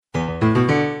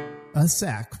a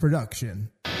SAC production.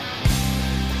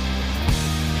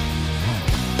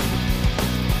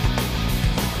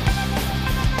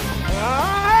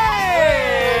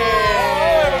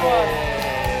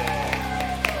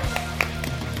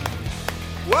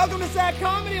 Welcome to SAC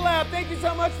Comedy Lab. Thank you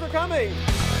so much for coming.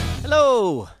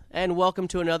 Hello, and welcome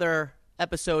to another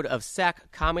episode of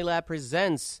SAC Comedy Lab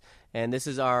Presents. And this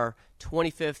is our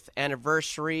 25th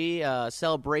anniversary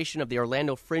celebration of the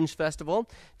Orlando Fringe Festival.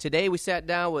 Today we sat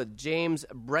down with James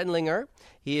Brenlinger.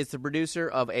 He is the producer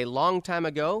of A Long Time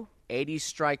Ago, 80s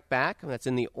Strike Back. That's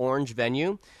in the Orange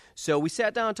venue. So we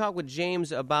sat down and talked with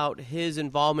James about his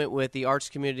involvement with the arts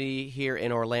community here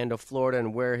in Orlando, Florida,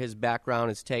 and where his background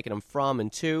has taken him from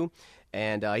and to.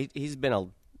 And he's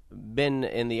been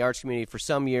in the arts community for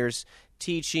some years,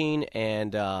 teaching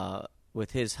and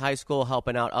with his high school,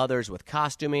 helping out others with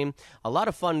costuming. A lot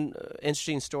of fun,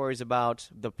 interesting stories about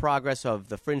the progress of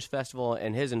the Fringe Festival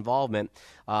and his involvement.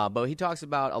 But he talks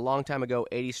about A Long Time Ago,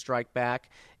 80s Strike Back.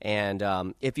 And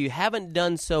if you haven't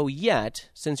done so yet,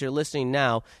 since you're listening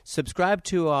now, subscribe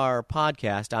to our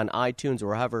podcast on iTunes or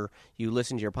wherever you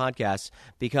listen to your podcasts,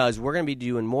 because we're going to be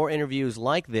doing more interviews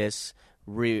like this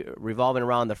revolving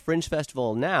around the Fringe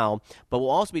Festival now, but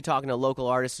we'll also be talking to local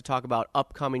artists to talk about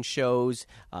upcoming shows,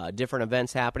 different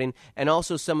events happening, and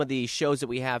also some of the shows that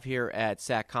we have here at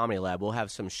SAC Comedy Lab. We'll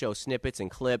have some show snippets and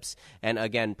clips, and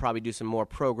again, probably do some more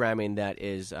programming that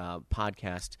is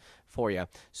podcast for you.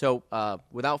 So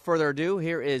without further ado,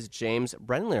 here is James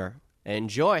Brenlinger.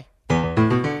 Enjoy.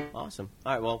 Awesome.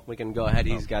 All right, well, we can go ahead.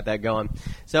 He's got that going.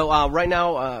 So right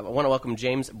now, I want to welcome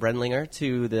James Brenlinger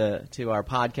to our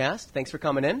podcast. Thanks for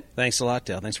coming in. Thanks a lot,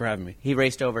 Dale. Thanks for having me. He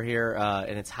raced over here,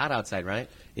 and it's hot outside, right?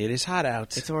 It is hot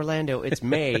out. It's Orlando. It's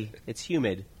May. It's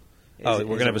humid. We're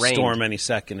going to have a storm any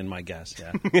second, in my guess.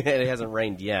 Yeah. It hasn't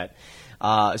rained yet.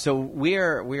 So we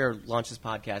are launching this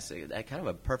podcast at kind of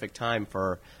a perfect time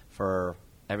for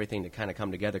everything to kind of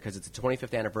come together, because it's the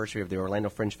 25th anniversary of the Orlando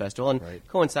Fringe Festival, and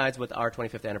coincides with our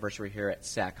 25th anniversary here at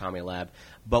SAC Comedy Lab.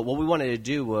 But what we wanted to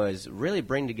do was really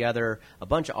bring together a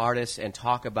bunch of artists and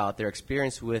talk about their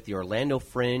experience with the Orlando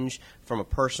Fringe from a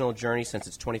personal journey since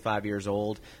it's 25 years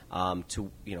old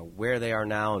to where they are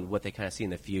now and what they kind of see in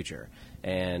the future.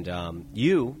 And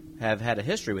you have had a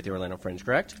history with the Orlando Fringe,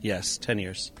 correct? Yes, 10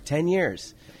 years. 10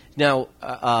 years. Now,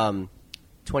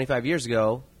 25 years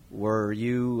ago, were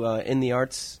you in the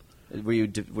arts? Were you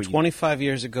 25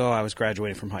 years ago, I was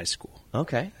graduating from high school.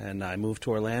 Okay. And I moved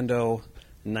to Orlando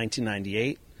in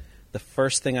 1998. The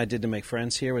first thing I did to make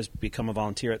friends here was become a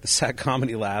volunteer at the SAC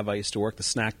Comedy Lab. I used to work the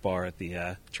snack bar at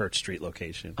the Church Street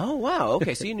location. Oh, wow.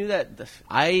 Okay, so you knew that.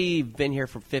 I've been here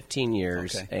for 15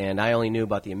 years, and I only knew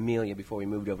about the Amelia before we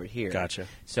moved over here. Gotcha.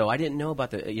 So I didn't know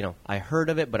about I heard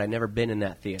of it, but I'd never been in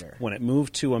that theater. When it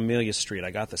moved to Amelia Street,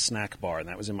 I got the snack bar, and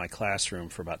that was in my classroom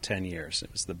for about 10 years.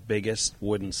 It was the biggest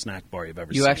wooden snack bar you've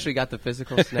ever seen. You actually got the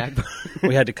physical snack bar?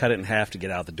 We had to cut it in half to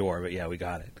get out the door, but yeah, we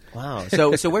got it. Wow.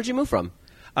 So where'd you move from?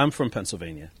 I'm from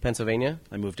Pennsylvania. Pennsylvania?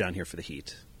 I moved down here for the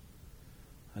heat.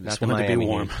 I just Not wanted to be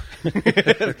warm.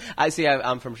 I see.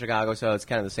 I'm from Chicago, so it's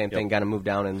kind of the same thing. Kind of moved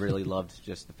down and really loved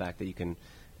just the fact that you can,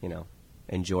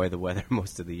 enjoy the weather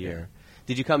most of the year.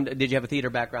 Yeah. Did you have a theater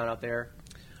background out there?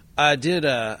 I did.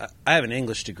 I have an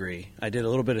English degree. I did a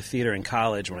little bit of theater in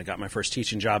college. When I got my first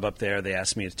teaching job up there, they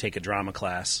asked me to take a drama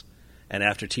class, and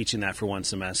after teaching that for one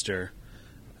semester,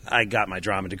 I got my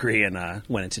drama degree and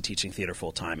went into teaching theater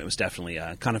full time. It was definitely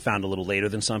kind of found a little later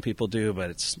than some people do, but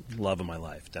it's love of my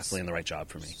life. Definitely in the right job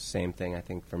for me. Same thing, I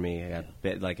think, for me. I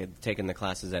got taking the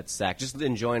classes at SAC, just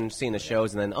enjoying seeing the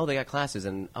shows, and then they got classes,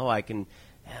 and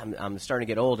I'm starting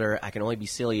to get older. I can only be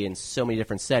silly in so many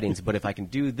different settings, but if I can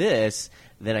do this,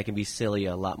 then I can be silly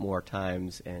a lot more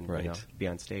times and be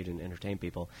on stage and entertain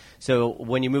people. So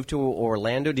when you moved to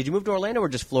Orlando, did you move to Orlando or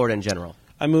just Florida in general?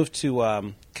 I moved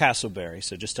to Castleberry,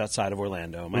 so just outside of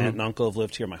Orlando. My aunt and uncle have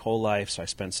lived here my whole life, so I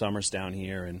spent summers down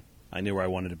here, and I knew where I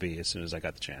wanted to be as soon as I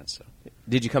got the chance. So.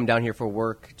 Did you come down here for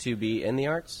work to be in the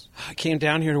arts? I came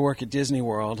down here to work at Disney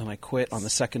World, and I quit on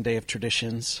the second day of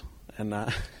Traditions, and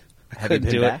I couldn't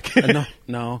do it.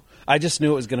 No. I just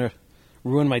knew it was going to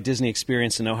ruin my Disney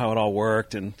experience to know how it all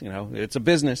worked, and it's a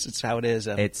business. It's how it is.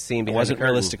 It's seen behind I wasn't the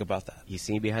curtain. realistic about that. You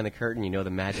see behind the curtain,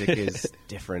 the magic is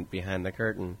different behind the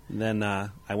curtain. And then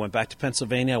I went back to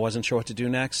Pennsylvania. I wasn't sure what to do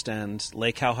next, and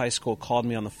Lake Howe High School called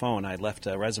me on the phone. I had left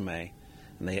a resume,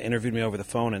 and they interviewed me over the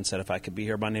phone and said if I could be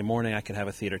here Monday morning, I could have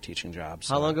a theater teaching job.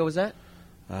 So, how long ago was that?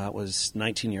 It was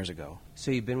 19 years ago.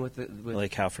 So you've been with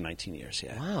Lake Howe for 19 years,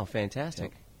 yeah. Wow, fantastic.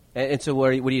 Yep. And so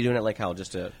what are you doing at Lake Howe?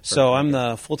 So I'm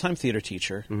the full-time theater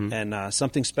teacher, and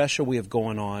something special we have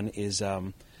going on is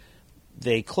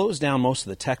they closed down most of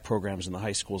the tech programs in the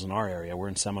high schools in our area. We're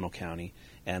in Seminole County,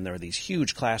 and there were these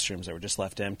huge classrooms that were just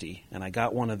left empty. And I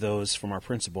got one of those from our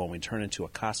principal, and we turned it into a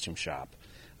costume shop.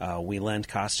 We lend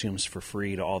costumes for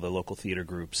free to all the local theater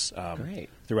groups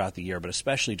throughout the year, but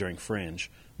especially during Fringe.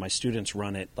 My students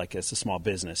run it like it's a small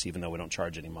business, even though we don't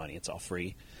charge any money. It's all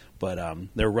free. But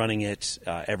they're running it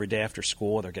every day after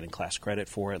school. They're getting class credit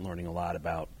for it and learning a lot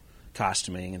about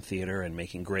costuming and theater and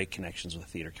making great connections with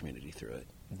the theater community through it.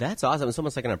 That's awesome. It's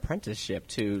almost like an apprenticeship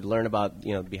to learn about,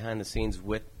 behind the scenes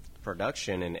with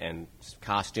production and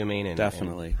costuming and,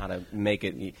 Definitely. and how to make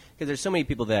it. Because there's so many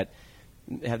people that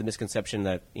have the misconception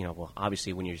that,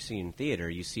 obviously when you're seeing theater,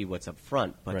 you see what's up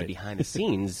front, but the behind the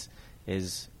scenes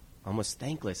is almost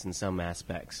thankless in some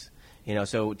aspects.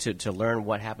 So to learn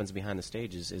what happens behind the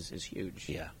stage is huge.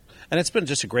 Yeah. And it's been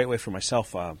just a great way for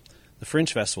myself. The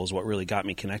Fringe Festival is what really got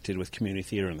me connected with community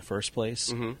theater in the first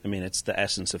place. Mm-hmm. I mean, it's the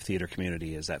essence of theater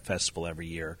community is that festival every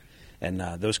year. And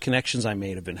those connections I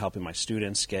made have been helping my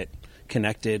students get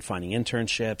connected, finding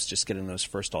internships, just getting those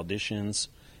first auditions,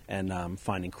 and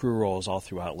finding crew roles all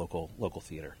throughout local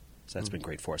theater. So that's been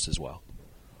great for us as well.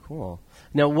 Cool.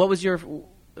 Now,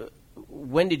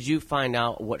 when did you find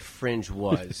out what Fringe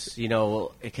was?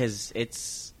 Because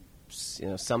it's,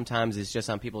 sometimes it's just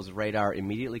on people's radar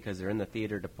immediately because they're in the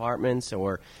theater departments,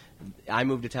 or I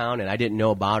moved to town and I didn't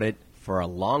know about it for a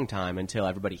long time until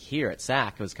everybody here at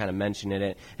SAC was kind of mentioning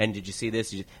it. And did you see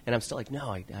this? And I'm still like, no,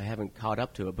 I haven't caught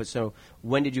up to it. But so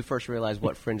when did you first realize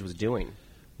what Fringe was doing?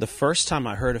 The first time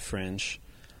I heard of Fringe,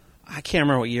 I can't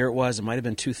remember what year it was. It might have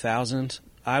been 2000.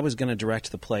 I was going to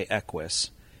direct the play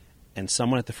Equus, and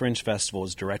someone at the Fringe Festival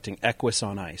was directing Equus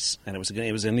on Ice, and it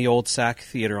was in the old SAC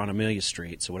Theater on Amelia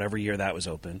Street, so whatever year that was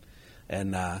open,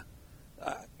 and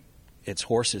it's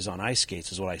horses on ice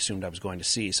skates is what I assumed I was going to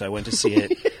see, so I went to see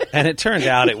it, and it turned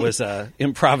out it was an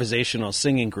improvisational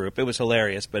singing group. It was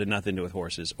hilarious, but it had nothing to do with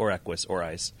horses or Equus or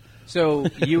ice. So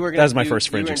you were that was my first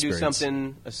Fringe experience. You were going to do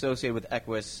something associated with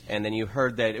Equus, and then you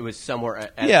heard that it was somewhere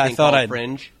at I thought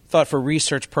Fringe. Thought for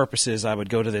research purposes I would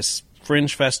go to this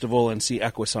Fringe Festival and see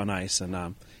Equus on Ice,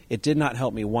 and it did not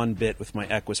help me one bit with my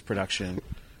Equus production.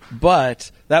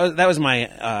 But that was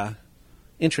my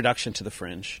introduction to the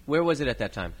Fringe. Where was it at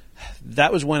that time?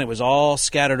 That was when it was all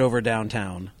scattered over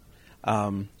downtown.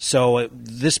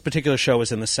 This particular show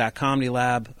was in the SAC Comedy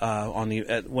Lab when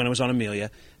it was on Amelia,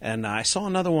 and I saw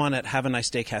another one at Have a Nice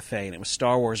Day Cafe, and it was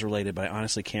Star Wars related, but I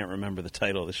honestly can't remember the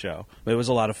title of the show. But it was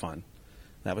a lot of fun.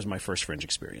 That was my first Fringe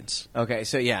experience. Okay,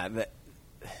 so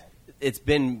it's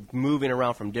been moving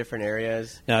around from different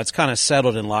areas. Yeah, it's kind of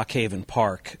settled in Lock Haven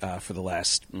Park for the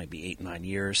last maybe 8-9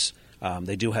 years.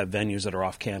 They do have venues that are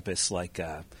off campus, like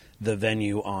the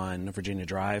venue on Virginia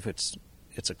Drive.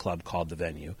 It's a club called The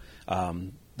Venue.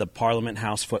 The Parliament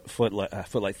House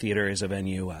Footlight Theater is a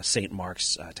venue. St.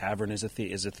 Mark's Tavern is a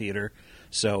theater.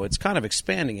 So it's kind of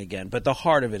expanding again, but the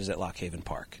heart of it is at Lock Haven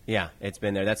Park. Yeah, it's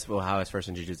been there. That's how I was first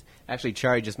introduced. Actually,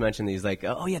 Charlie just mentioned these, like,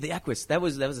 the Equus. That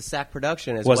was a SAC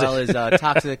production as as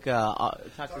Toxic.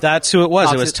 That's who it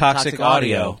was. It was Toxic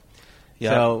Audio.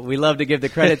 Yep. So we love to give the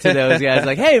credit to those guys.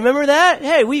 Like, hey, remember that?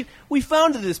 Hey, we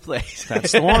founded this place.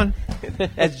 That's the one.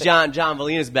 That's John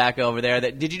Valina's back over there.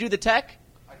 Did you do the tech?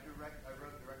 I wrote and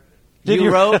directed it. You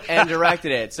wrote and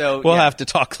directed it. So we'll have to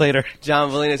talk later.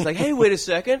 John Valina's like, hey, wait a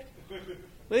second.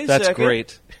 That's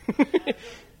great.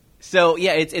 So,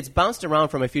 it's bounced around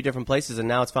from a few different places, and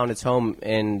now it's found its home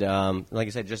in, like I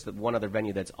said, just one other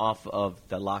venue that's off of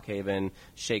the Lock Haven,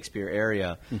 Shakespeare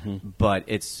area. Mm-hmm. But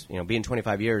it's, being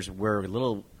 25 years, we're a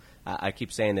little, I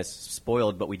keep saying this,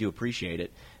 spoiled, but we do appreciate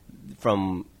it,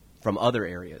 from other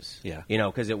areas. Yeah.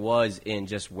 Because it was in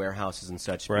just warehouses and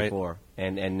such before.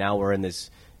 And now we're in this,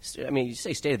 you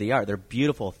say state-of-the-art. They're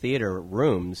beautiful theater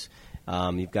rooms.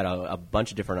 You've got a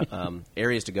bunch of different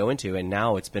areas to go into, and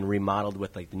now it's been remodeled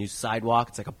with like the new sidewalk.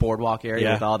 It's like a boardwalk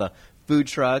area with all the food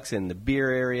trucks and the beer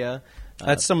area.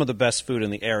 That's some of the best food in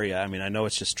the area. I mean, I know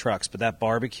it's just trucks, but that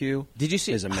barbecue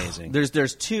is amazing.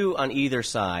 There's two on either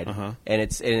side,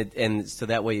 and so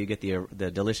that way you get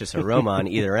the delicious aroma on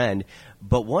either end.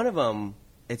 But one of them,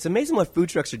 it's amazing what food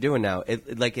trucks are doing now.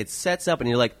 It sets up, and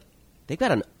you're like, they've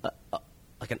got an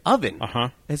oven.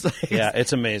 It's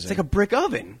it's amazing. It's like a brick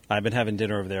oven. I've been having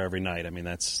dinner over there every night. I mean,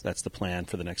 that's the plan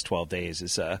for the next 12 days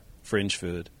is Fringe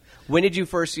food. When did you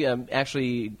first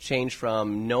actually change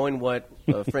from knowing what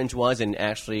Fringe was and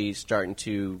actually starting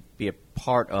to be a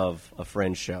part of a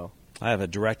Fringe show? I have a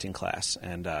directing class,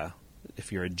 and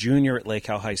if you're a junior at Lake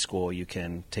Howe High School, you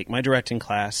can take my directing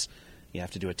class. You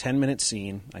have to do a 10-minute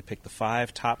scene. I pick the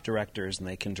 5 top directors, and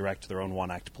they can direct their own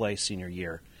one-act play senior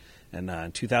year. And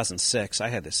in 2006, I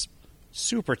had this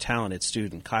super talented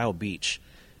student, Kyle Beach,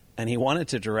 and he wanted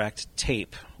to direct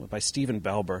Tape by Steven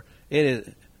Belber.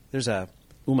 There's a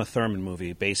Uma Thurman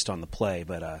movie based on the play,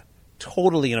 but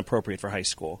totally inappropriate for high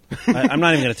school. I'm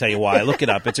not even going to tell you why. Look it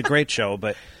up. It's a great show,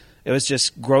 but it was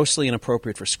just grossly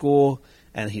inappropriate for school.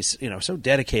 And he's so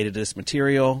dedicated to this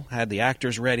material, had the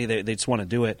actors ready. They just want to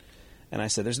do it. And I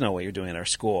said, there's no way you're doing it at our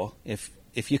school. If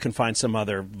you can find some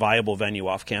other viable venue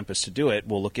off campus to do it,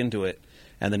 we'll look into it.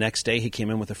 And the next day he came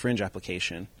in with a fringe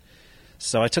application.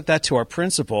 So I took that to our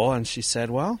principal, and she said,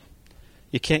 well,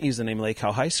 you can't use the name Lake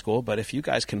Howe High School, but if you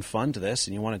guys can fund this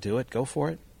and you want to do it, go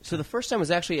for it. So the first time was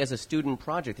actually as a student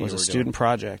project that you were doing? It was a student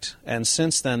project. And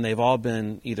since then, they've all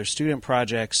been either student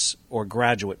projects or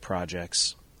graduate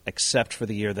projects, except for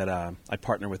the year that I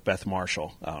partnered with Beth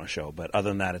Marshall on a show. But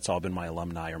other than that, it's all been my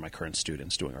alumni or my current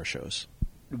students doing our shows.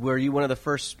 Were you one of the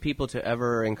first people to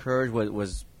ever encourage?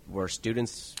 Were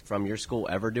students from your school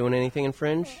ever doing anything in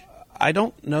Fringe? I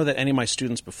don't know that any of my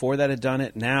students before that had done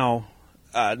it. Now,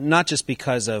 not just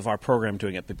because of our program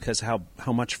doing it, but because how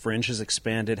much Fringe has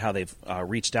expanded, how they've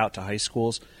reached out to high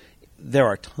schools. There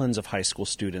are tons of high school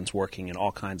students working in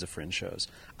all kinds of Fringe shows.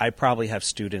 I probably have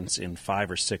students in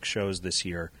 5 or 6 shows this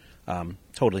year,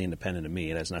 totally independent of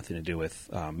me. It has nothing to do with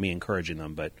me encouraging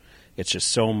them, but it's just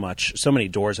so many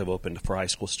doors have opened for high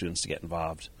school students to get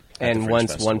involved. And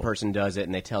once one person does it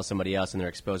and they tell somebody else and they're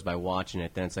exposed by watching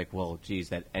it, then it's like, well, geez,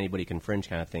 that anybody can Fringe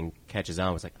kind of thing catches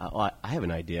on. It's like, oh, I have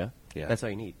an idea. Yeah. That's all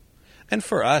you need. And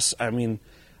for us, I mean,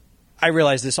 I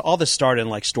realize all this started in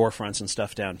like storefronts and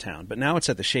stuff downtown, but now it's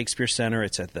at the Shakespeare Center,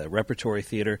 it's at the Repertory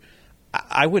Theater.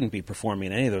 I wouldn't be performing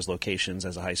in any of those locations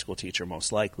as a high school teacher,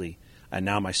 most likely. And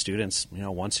now my students,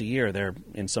 once a year, they're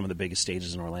in some of the biggest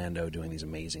stages in Orlando doing these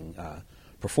amazing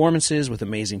performances with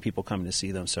amazing people coming to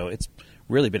see them. So it's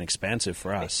really been expansive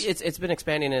for us. It's been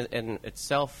expanding in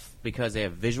itself because they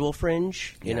have visual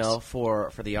Fringe,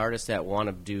 for the artists that want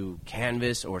to do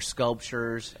canvas or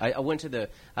sculptures. I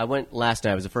went last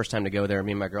night. It was the first time to go there.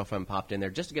 Me and my girlfriend popped in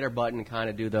there just to get our butt and kind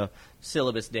of do the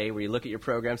syllabus day where you look at your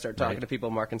program, start talking to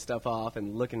people, marking stuff off,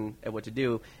 and looking at what to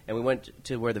do. And we went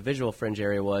to where the visual Fringe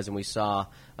area was, and we saw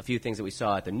a few things that we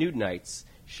saw at the Nude Nights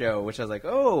show, which I was like,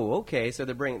 oh, okay. So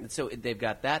they've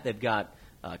got that. They've got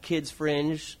kids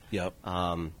Fringe. Yep.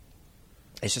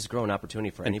 It's just a growing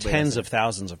opportunity for and anybody. Tens of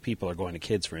thousands of people are going to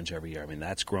Kids Fringe every year. I mean,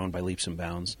 that's grown by leaps and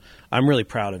bounds. I'm really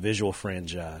proud of Visual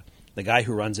Fringe. The guy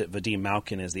who runs it, Vadim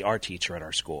Malkin, is the art teacher at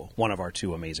our school, one of our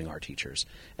 2 amazing art teachers.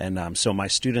 And so my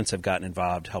students have gotten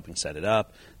involved helping set it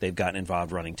up. They've gotten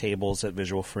involved running tables at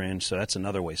Visual Fringe. So that's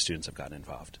another way students have gotten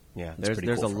involved. Yeah,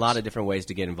 there's a lot of different ways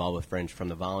to get involved with Fringe, from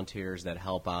the volunteers that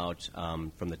help out,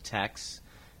 from the techs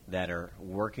that are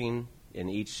working in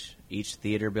each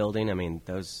theater building. I mean,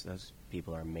 those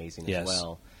people are amazing as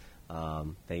well.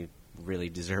 They really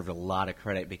deserve a lot of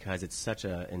credit because it's such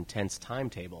an intense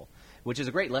timetable, which is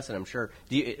a great lesson, I'm sure,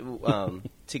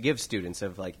 to give students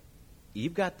of like,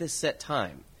 you've got this set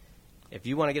time. If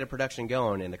you want to get a production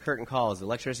going and the curtain calls, the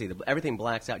electricity, everything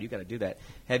blacks out, you've got to do that.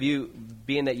 Have you,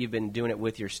 being that you've been doing it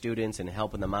with your students and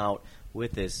helping them out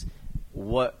with this,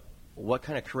 what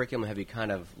kind of curriculum have you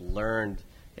kind of learned?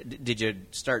 Did you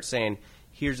start saying,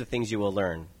 here's the things you will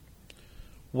learn?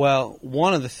 Well,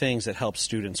 one of the things that helps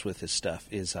students with this stuff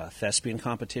is thespian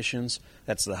competitions.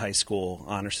 That's the High School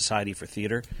Honor Society for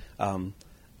Theater.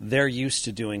 They're used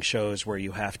to doing shows where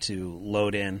you have to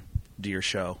load in, do your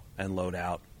show, and load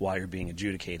out while you're being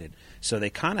adjudicated. So they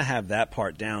kind of have that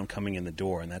part down coming in the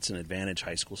door, and that's an advantage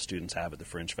high school students have at the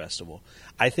Fringe Festival.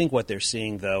 I think what they're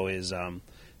seeing, though, is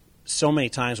so many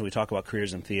times when we talk about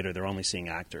careers in theater, they're only seeing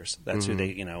actors. That's who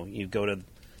they, you go to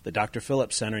the Dr.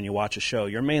 Phillips Center and you watch a show,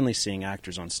 you're mainly seeing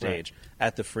actors on stage. Right.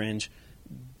 At the Fringe,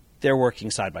 they're working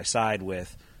side by side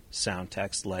with sound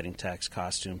techs, lighting techs,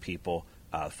 costume people,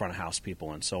 front of house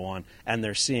people, and so on. And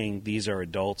they're seeing these are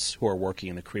adults who are working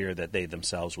in the career that they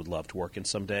themselves would love to work in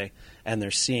someday. And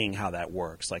they're seeing how that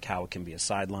works, like how it can be a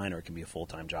sideline or it can be a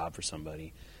full-time job for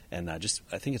somebody. And I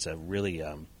think it's a really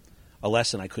a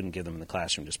lesson I couldn't give them in the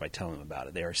classroom just by telling them about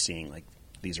it. They are seeing like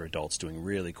these are adults doing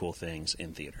really cool things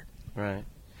in theater. Right.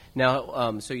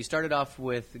 Now, so you started off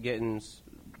with getting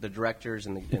the directors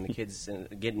and the kids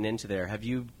getting into there. Have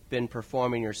you been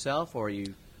performing yourself, or are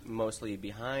you mostly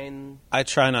behind? I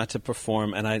try not to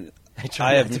perform, and I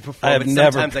have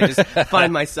never. Sometimes I just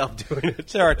find myself doing it.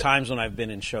 There are times when I've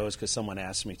been in shows because someone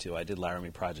asked me to. I did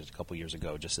Laramie Project a couple years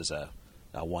ago just as a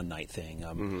one-night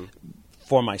thing.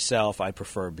 For myself, I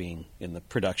prefer being in the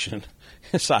production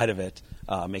side of it,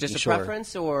 making just a sure.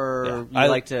 Preference, or you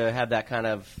like to have that kind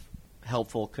of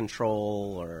helpful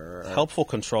control, or helpful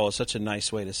control is such a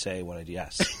nice way to say what I do.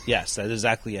 Yes, that is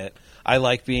exactly it. I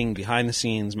like being behind the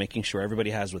scenes, making sure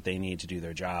everybody has what they need to do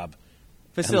their job,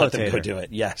 and let them go do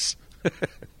it. Yes.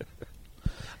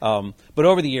 But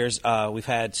over the years, we've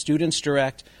had students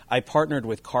direct. I partnered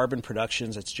with Carbon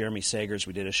Productions. That's Jeremy Sagers.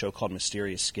 We did a show called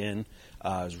Mysterious Skin.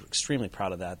 I was extremely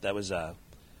proud of that. That was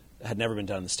had never been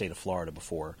done in the state of Florida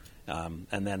before.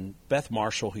 And then Beth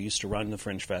Marshall, who used to run the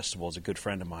Fringe Festival, is a good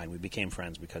friend of mine. We became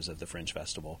friends because of the Fringe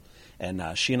Festival. And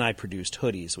she and I produced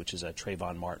Hoodies, which is a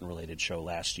Trayvon Martin-related show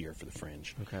last year for the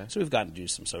Fringe. Okay. So we've gotten to do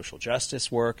some social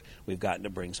justice work. We've gotten to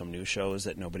bring some new shows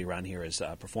that nobody around here has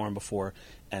performed before.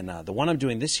 And the one I'm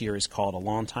doing this year is called A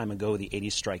Long Time Ago, The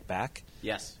 80s Strike Back.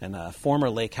 Yes. And a former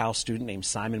Lake House student named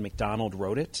Simon McDonald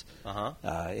wrote it. Uh-huh.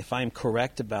 If I'm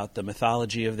correct about the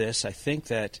mythology of this, I think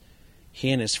that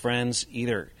he and his friends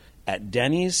either at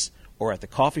Denny's or at the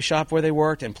coffee shop where they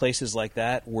worked and places like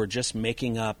that were just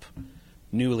making up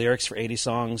new lyrics for 80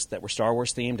 songs that were Star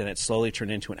Wars themed, and it slowly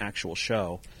turned into an actual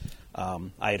show.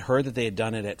 I had heard that they had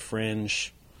done it at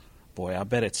Fringe. Boy, I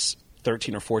bet it's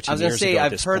 13 or 14 years ago. I was going to say,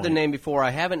 I've heard point. the name before.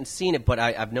 I haven't seen it, but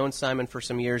I've known Simon for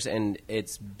some years, and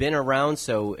it's been around,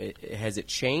 so has it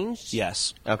changed?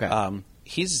 Yes. Okay.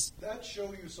 That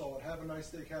show you saw at Have a Nice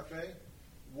Day Cafe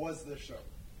was this show.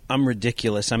 I'm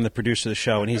ridiculous. I'm the producer of the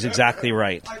show, and he's exactly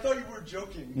right. I thought you were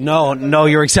joking. No,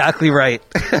 you're exactly right.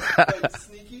 Like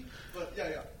sneaky, but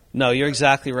yeah. No, you're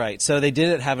exactly right. So they did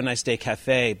it at Have a Nice Day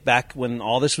Cafe back when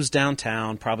all this was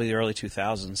downtown, probably the early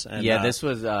 2000s. And, this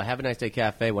was Have a Nice Day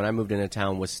Cafe when I moved into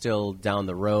town was still down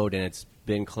the road, and it's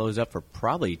been closed up for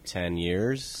probably 10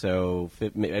 years. So,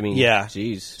 yeah.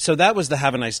 Geez. So that was the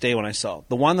Have a Nice Day one I saw.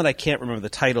 The one that I can't remember the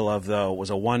title of, though, was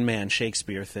a one-man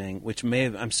Shakespeare thing, which may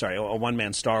have, a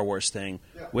one-man Star Wars thing,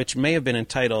 which may have been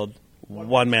entitled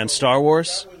One-Man Star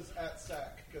Wars. That was at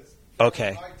SAC.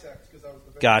 Okay.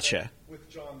 Gotcha. With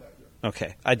John that year.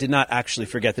 Okay. I did not actually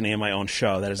forget the name of my own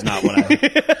show. That is not what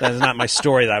that is not my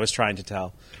story that I was trying to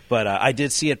tell. But I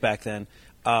did see it back then.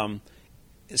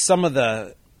 Some of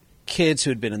the kids who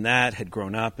had been in that had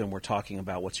grown up and were talking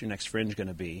about what's your next Fringe going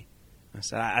to be. I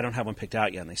said, I don't have one picked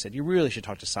out yet. And they said, you really should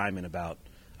talk to Simon about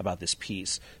this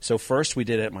piece. So first we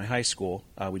did it at my high school.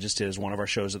 We just did it as one of our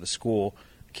shows at the school.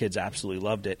 Kids absolutely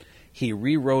loved it. He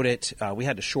rewrote it. We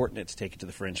had to shorten it to take it to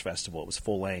the Fringe Festival. It was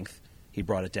full length. He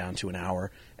brought it down to an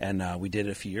hour. And we did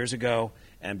it a few years ago.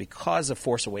 And because of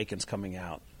Force Awakens coming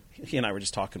out, he and I were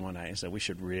just talking one night and said, we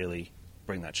should really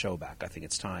bring that show back. I think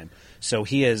it's time. So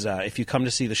he is, if you come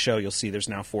to see the show, you'll see there's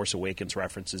now Force Awakens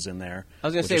references in there. I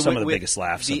was going to say, some of the biggest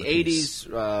laughs. The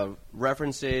 80s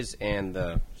references and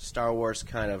the Star Wars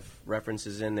kind of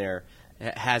references in there,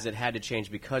 has it had to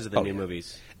change because of the new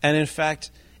movies? And in fact,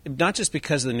 not just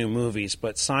because of the new movies,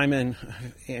 but Simon,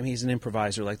 he's an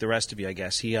improviser like the rest of you, I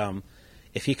guess. He,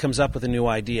 if he comes up with a new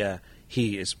idea,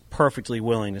 he is perfectly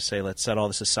willing to say, let's set all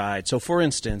this aside. So, for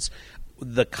instance,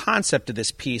 the concept of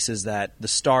this piece is that the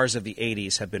stars of the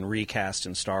 80s have been recast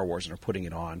in Star Wars and are putting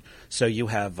it on. So you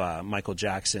have Michael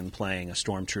Jackson playing a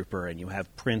stormtrooper, and you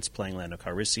have Prince playing Lando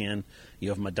Calrissian. You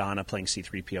have Madonna playing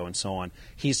C-3PO, and so on.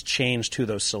 He's changed who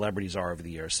those celebrities are over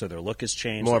the years. So their look has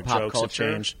changed, more their pop jokes culture.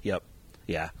 have changed. Yep.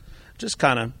 Yeah. Just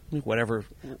kind of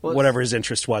whatever his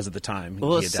interest was at the time.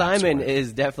 Well, Simon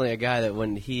is definitely a guy that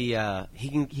when he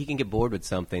can get bored with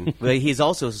something, but he's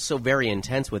also so very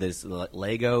intense with his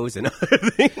Legos and other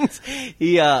things.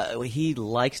 He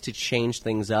likes to change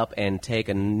things up and take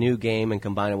a new game and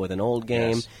combine it with an old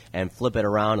game and flip it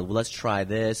around. And let's try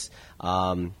this.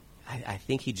 I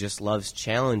think he just loves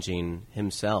challenging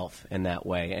himself in that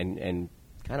way and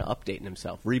kind of updating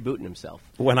himself, rebooting himself.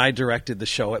 When I directed the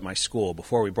show at my school,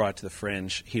 before we brought it to the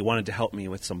Fringe, he wanted to help me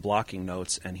with some blocking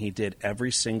notes, and he did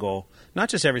every single, not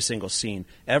just every single scene,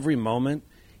 every moment.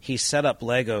 He set up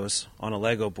Legos on a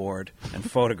Lego board and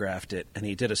photographed it, and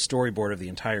he did a storyboard of the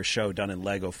entire show done in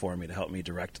Lego for me to help me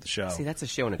direct the show. See, that's a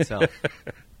show in itself.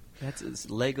 That's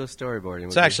Lego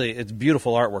storyboarding. It's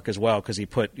beautiful artwork as well, because he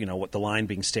put, what the line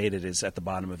being stated is at the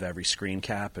bottom of every screen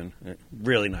cap, and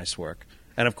really nice work.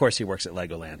 And, of course, he works at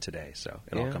Legoland today, so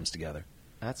it all comes together.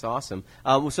 That's awesome.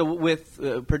 So with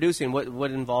producing,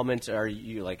 what involvement are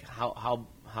you, like, how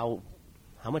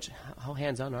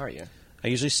hands-on are you? I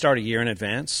usually start a year in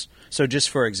advance. So just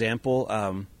for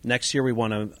example, next year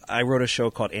I wrote a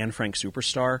show called Anne Frank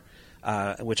Superstar,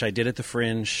 which I did at the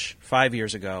Fringe 5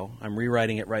 years ago. I'm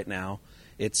rewriting it right now.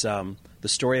 It's the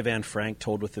story of Anne Frank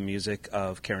told with the music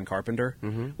of Karen Carpenter,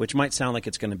 which might sound like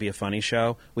it's going to be a funny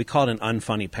show. We call it an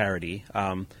unfunny parody.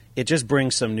 It just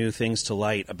brings some new things to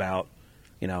light about,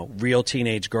 real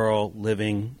teenage girl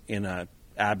living in a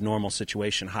abnormal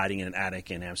situation, hiding in an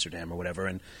attic in Amsterdam or whatever,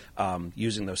 and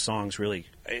using those songs really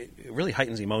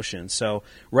heightens emotion. So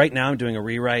right now I'm doing a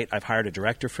rewrite. I've hired a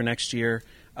director for next year.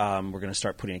 We're going to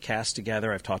start putting a cast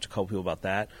together. I've talked to a couple people about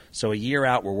that. So a year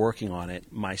out, we're working on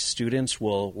it. My students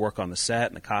will work on the set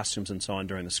and the costumes and so on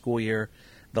during the school year.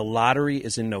 The lottery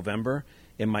is in November.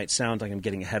 It might sound like I'm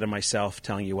getting ahead of myself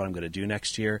telling you what I'm going to do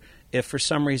next year. If for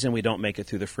some reason we don't make it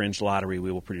through the Fringe lottery,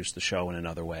 we will produce the show in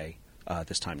another way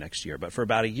this time next year. But for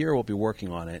about a year, we'll be working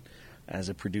on it. As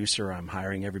a producer, I'm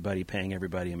hiring everybody, paying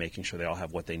everybody, and making sure they all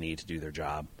have what they need to do their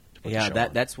job. Yeah,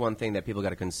 that's one thing that people got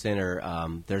to consider.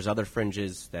 There's other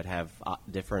fringes that have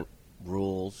different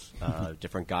rules,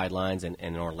 different guidelines, and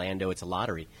in Orlando, it's a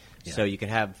lottery. Yeah. So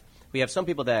we have some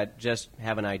people that just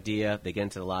have an idea, they get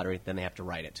into the lottery, then they have to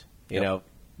write it. You know,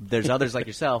 there's others like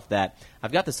yourself that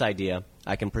I've got this idea,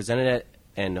 I can present it,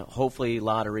 and hopefully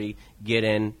lottery, get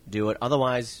in, do it.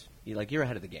 Otherwise, you're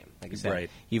ahead of the game. Like you said, right.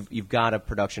 You've got a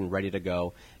production ready to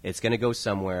go. It's going to go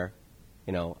somewhere.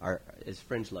 You know, is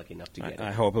Fringe lucky enough to get it?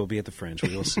 I hope it'll be at the Fringe.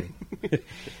 We will see.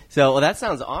 So, that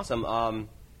sounds awesome.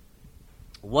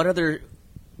 What other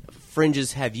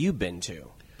Fringes have you been to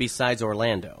besides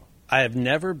Orlando? I have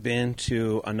never been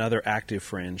to another active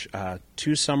Fringe.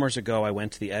 2 summers ago, I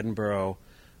went to the Edinburgh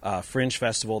Fringe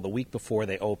Festival the week before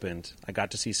they opened. I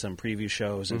got to see some preview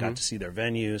shows and got to see their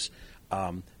venues.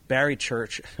 Barry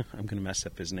Church, I'm going to mess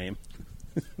up his name.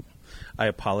 I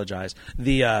apologize.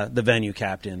 The venue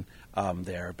captain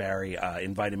there, Barry,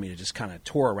 invited me to just kind of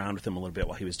tour around with him a little bit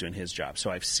while he was doing his job. So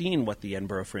I've seen what the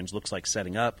Edinburgh Fringe looks like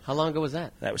setting up. How long ago was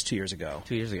that? That was 2 years ago.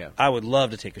 2 years ago. I would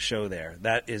love to take a show there.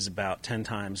 That is about 10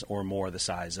 times or more the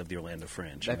size of the Orlando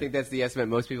Fringe. I think that's the estimate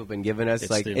most people have been giving us.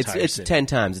 It's 10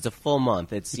 times. It's a full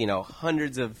month. It's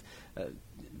hundreds of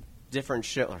different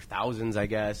shows, or thousands, I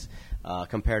guess,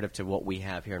 comparative to what we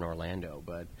have here in Orlando.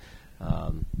 But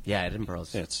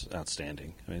Edinburgh's. It's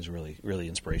outstanding. I mean, it's really, really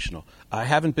inspirational. I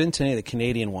haven't been to any of the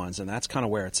Canadian ones, and that's kind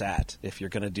of where it's at. If you're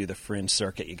going to do the Fringe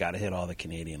circuit, you got to hit all the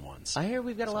Canadian ones. I hear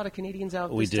we've got a lot of Canadians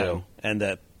out. We this do, time. and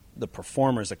the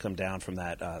performers that come down from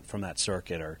that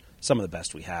circuit are some of the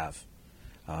best we have.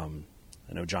 I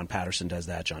know John Patterson does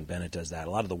that. John Bennett does that.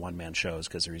 A lot of the one-man shows,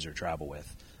 because they're easier to travel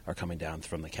with, are coming down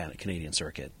from the Canadian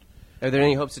circuit. Are there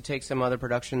any hopes to take some other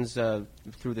productions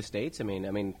through the States? I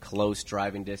mean, close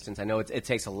driving distance. I know it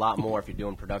takes a lot more if you're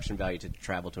doing production value to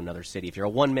travel to another city. If you're a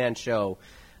one-man show,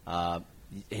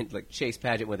 like Chase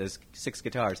Padgett with his 6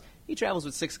 guitars, he travels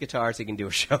with 6 guitars. He can do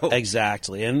a show.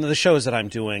 Exactly. And the shows that I'm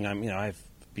doing, I have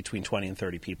between 20 and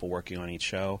 30 people working on each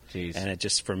show. Jeez. And it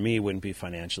just, for me, wouldn't be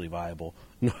financially viable.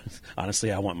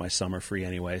 Honestly, I want my summer free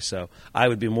anyway, so I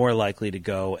would be more likely to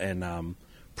go and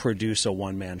produce a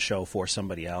one-man show for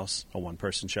somebody else, a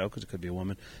one-person show, because it could be a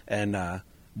woman, and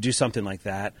do something like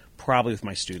that. Probably with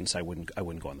my students, I wouldn't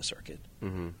go on the circuit.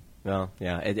 Mm-hmm. Well,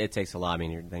 yeah, it takes a lot. I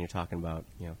mean, then you're talking about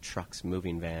trucks,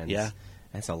 moving vans. Yeah,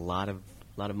 that's a lot of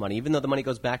money. Even though the money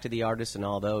goes back to the artists and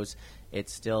all those,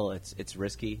 it's still it's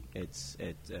risky.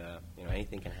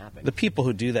 Anything can happen. The people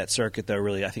who do that circuit, though,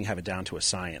 really, I think, have it down to a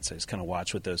science. I just kind of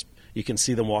watch with those. You can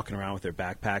see them walking around with their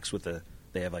backpacks with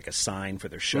they have like a sign for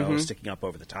their show sticking up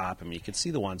over the top. I mean, you can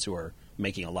see the ones who are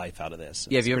making a life out of this.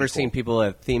 Yeah, have you ever seen people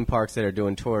at theme parks that are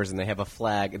doing tours and they have a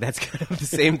flag? That's kind of the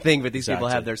same thing, but these people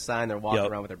have their sign. They're walking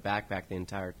around with their backpack the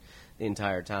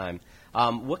entire time.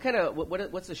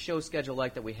 What's the show schedule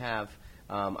like that we have?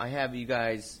 I have you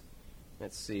guys.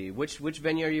 Let's see. Which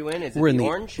venue are you in? Is it the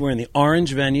Orange? We're in the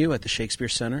Orange venue at the Shakespeare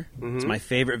Center. Mm-hmm. It's my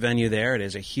favorite venue there. It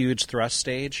is a huge thrust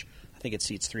stage. I think it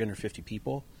seats 350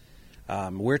 people.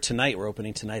 We're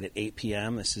opening tonight at 8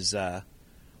 p.m. This is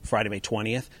Friday, May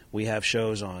 20th. We have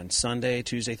shows on Sunday,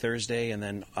 Tuesday, Thursday, and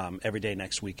then every day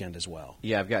next weekend as well.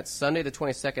 Yeah, I've got Sunday the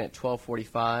 22nd at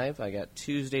 12:45. I got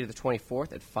Tuesday the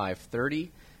 24th at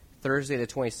 5:30. Thursday the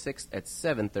 26th at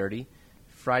 7:30.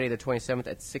 Friday the 27th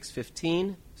at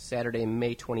 6:15. Saturday,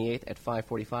 May 28th at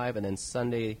 5:45. And then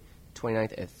Sunday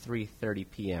 29th at 3:30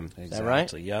 p.m. Exactly. Is that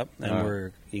right? Yep.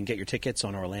 And you can get your tickets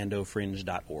on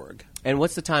OrlandoFringe.org. And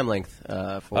what's the time length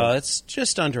for? It's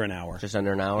just under an hour. Just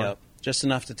under an hour? Yep. Just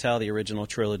enough to tell the original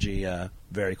trilogy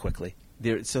very quickly.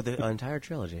 So the entire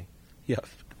trilogy? Yep.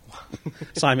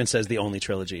 Simon says the only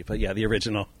trilogy, but yeah, the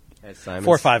original. As Simon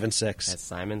 4, 5, and 6. As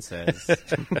Simon says.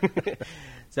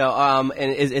 So,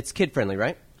 and it's kid-friendly,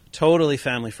 right? Totally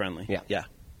family-friendly. Yeah.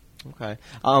 Okay.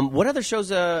 What other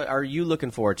shows are you looking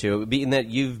forward to? Being that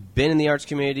you've been in the arts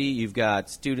community, you've got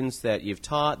students that you've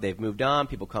taught, they've moved on,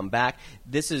 people come back.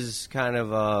 This is kind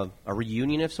of a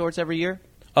reunion of sorts every year?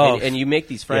 Oh, and you make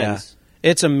these friends.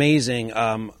 Yeah. It's amazing.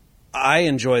 I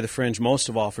enjoy the Fringe most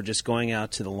of all for just going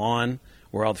out to the lawn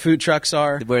where all the food trucks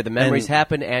are. Where the memories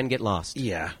happen and get lost.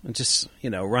 Yeah. And just,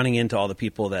 running into all the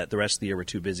people that the rest of the year were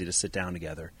too busy to sit down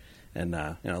together. And,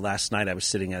 last night I was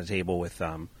sitting at a table with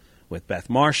with Beth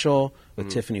Marshall, with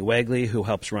Tiffany Wegley, who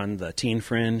helps run the Teen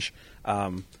Fringe.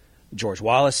 George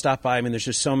Wallace stopped by. I mean, there's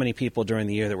just so many people during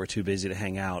the year that we're too busy to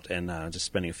hang out, and just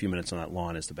spending a few minutes on that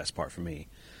lawn is the best part for me.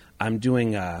 I'm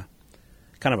doing kind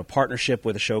of a partnership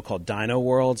with a show called Dino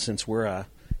World, since we're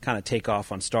kind of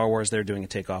takeoff on Star Wars. They're doing a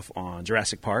takeoff on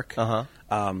Jurassic Park.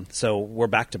 So we're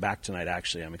back-to-back tonight,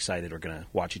 actually. I'm excited. We're going to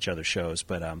watch each other's shows,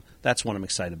 but that's one I'm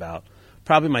excited about.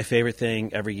 Probably my favorite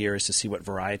thing every year is to see what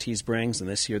Varieties brings, and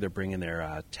this year they're bringing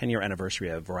their 10-year anniversary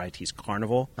of Varieties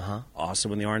Carnival,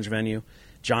 also in the Orange venue.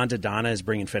 John Dodonna is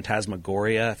bringing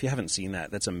Phantasmagoria. If you haven't seen that,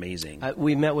 that's amazing.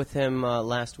 We met with him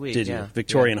last week. Did you?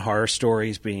 Victorian horror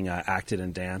stories being acted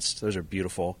and danced. Those are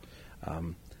beautiful.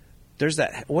 There's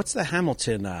that. What's the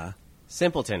Hamilton?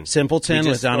 Simpleton. Simpleton We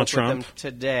with just Donald spoke with Trump. him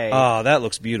today. Oh, that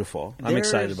looks beautiful. I'm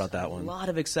excited There's about that one. A lot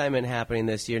of excitement happening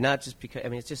this year. Not just because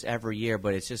it's just every year,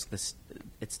 but it's just the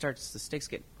stakes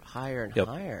get higher and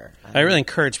higher. I really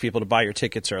encourage people to buy your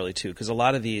tickets early too, because a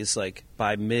lot of these, like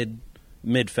by mid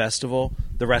festival,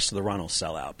 the rest of the run will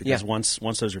sell out because once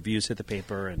those reviews hit the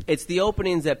paper, and it's the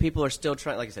openings that people are still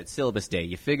trying. Like I said, syllabus day.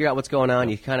 You figure out what's going on.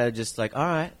 You kind of just like, all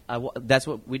right. That's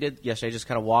what we did yesterday. Just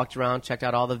kind of walked around, checked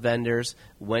out all the vendors,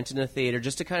 went into the theater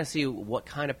just to kind of see what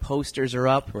kind of posters are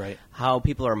up, right? How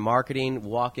people are marketing.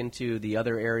 Walk into the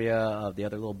other area of the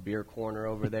other little beer corner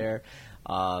over there.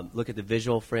 Look at the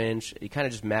visual fringe. You kind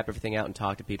of just map everything out and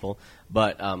talk to people.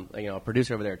 But a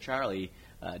producer over there, Charlie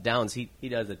Downs, he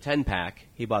does a 10-pack.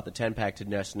 He bought the 10-pack to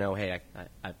just know, hey,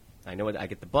 I know I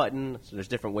get the button. So there's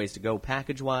different ways to go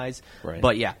package-wise. Right.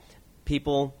 But yeah,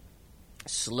 people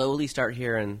slowly start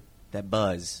hearing that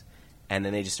buzz, and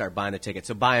then they just start buying the tickets.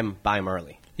 So buy them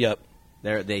early. Yep.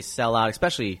 They sell out,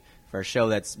 especially for a show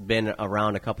that's been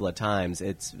around a couple of times.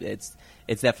 It's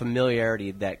that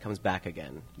familiarity that comes back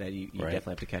again that you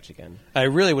definitely have to catch again. I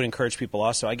really would encourage people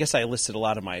also. I guess I listed a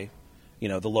lot of my,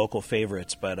 the local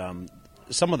favorites, but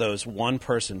some of those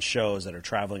one-person shows that are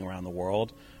traveling around the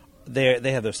world,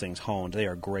 they have those things honed. They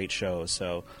are great shows.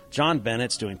 So John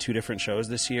Bennett's doing 2 different shows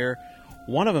this year.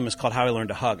 One of them is called How I Learned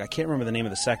to Hug. I can't remember the name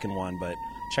of the second one, but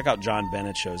check out John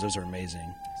Bennett's shows. Those are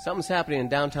amazing. Something's happening in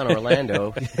downtown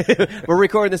Orlando. We're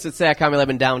recording this at SAC Comedy Lab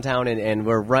in downtown, and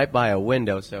we're right by a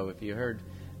window. So if you heard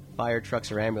fire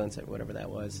trucks or ambulance, whatever that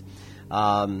was.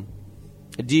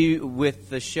 With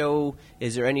the show,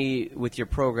 is there any, with your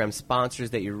program, sponsors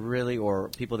that you really, or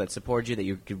people that support you that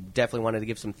you definitely wanted to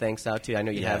give some thanks out to? I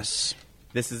know you have.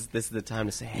 This is the time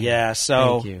to say, hey,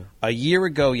 so thank you. A year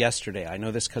ago yesterday, I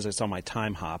know this because it's on my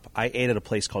time hop, I ate at a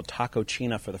place called Taco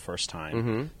China for the first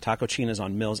time. Taco China is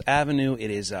on Mills Avenue.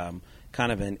 It is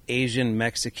kind of an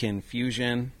Asian-Mexican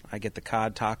fusion. I get the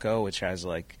cod taco, which has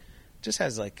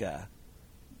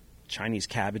Chinese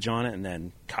cabbage on it, and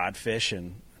then codfish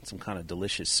and some kind of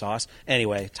delicious sauce.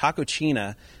 Anyway, Taco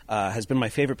China has been my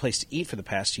favorite place to eat for the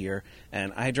past year,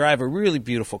 and I drive a really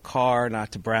beautiful car,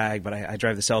 not to brag, but I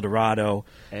drive this Eldorado.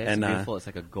 It's beautiful. It's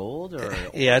like a gold or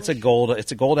yeah, it's a gold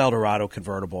Eldorado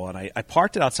convertible, and I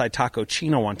parked it outside Taco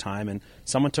China one time, and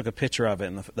someone took a picture of it,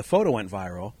 and the photo went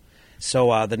viral.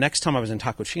 So the next time I was in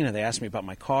Taco China, they asked me about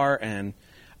my car, and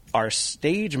our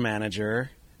stage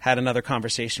manager had another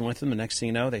conversation with them. The next thing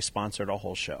you know, they sponsored a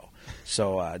whole show.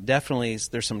 So definitely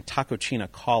there's some Taco China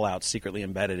call-outs secretly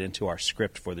embedded into our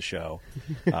script for the show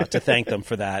to thank them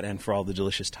for that and for all the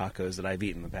delicious tacos that I've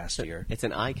eaten the past year. It's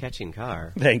an eye-catching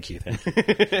car. Thank you.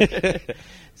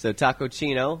 So Taco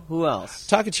Chino, who else?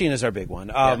 Taco China is our big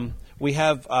one. We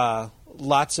have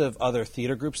lots of other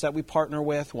theater groups that we partner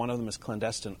with. One of them is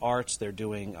Clandestine Arts. They're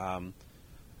doing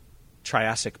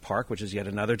Triassic Park, which is yet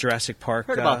another Jurassic Park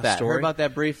Heard about that. story. Heard about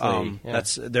that briefly.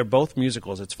 They're both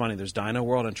musicals. It's funny. There's Dino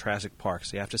World and Jurassic Park,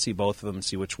 so you have to see both of them and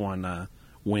see which one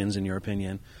wins in your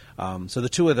opinion. So the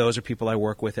 2 of those are people I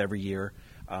work with every year.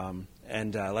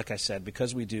 And like I said,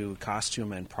 because we do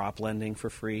costume and prop lending for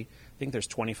free, I think there's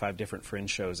 25 different fringe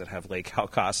shows that have Lake Howe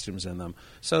costumes in them.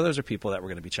 So those are people that we're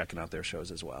going to be checking out their shows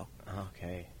as well.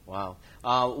 Okay. Wow.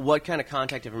 What kind of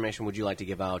contact information would you like to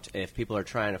give out if people are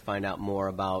trying to find out more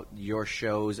about your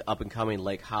shows, up-and-coming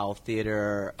Lake Howe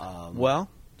Theater?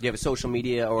 Do you have a social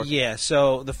media? Yeah,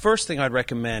 so the first thing I'd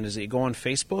recommend is that you go on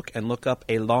Facebook and look up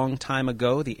A Long Time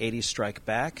Ago, The 80s Strike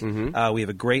Back. We have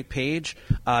a great page.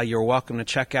 You're welcome to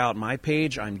check out my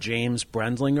page. I'm James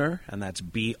Brendlinger, and that's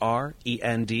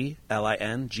BRENDLINGER.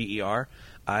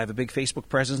 I have a big Facebook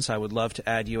presence. I would love to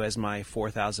add you as my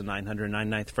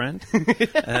 4,999th friend.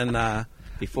 And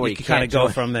before you can kind of go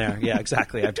from there. Yeah,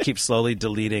 exactly. I have to keep slowly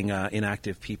deleting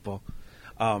inactive people.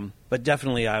 But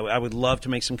definitely, I would love to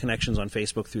make some connections on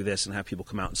Facebook through this and have people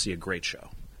come out and see a great show.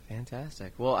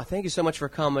 Fantastic. Well, thank you so much for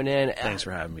coming in. Thanks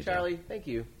for having me, Charlie. Joe. Thank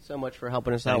you so much for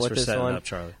helping us out Thanks with for this setting one. up,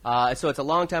 Charlie. So it's a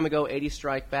long time ago, 80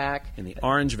 Strike Back. In the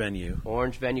Orange venue.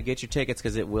 Orange venue. Get your tickets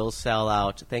because it will sell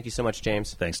out. Thank you so much,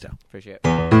 James. Thanks, Dale. Appreciate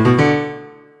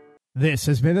it. This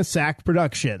has been a SAC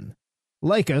production.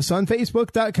 Like us on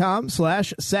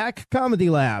Facebook.com/SAC Comedy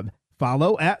Lab.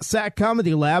 Follow at SAC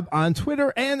Comedy Lab on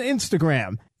Twitter and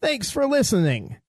Instagram. Thanks for listening.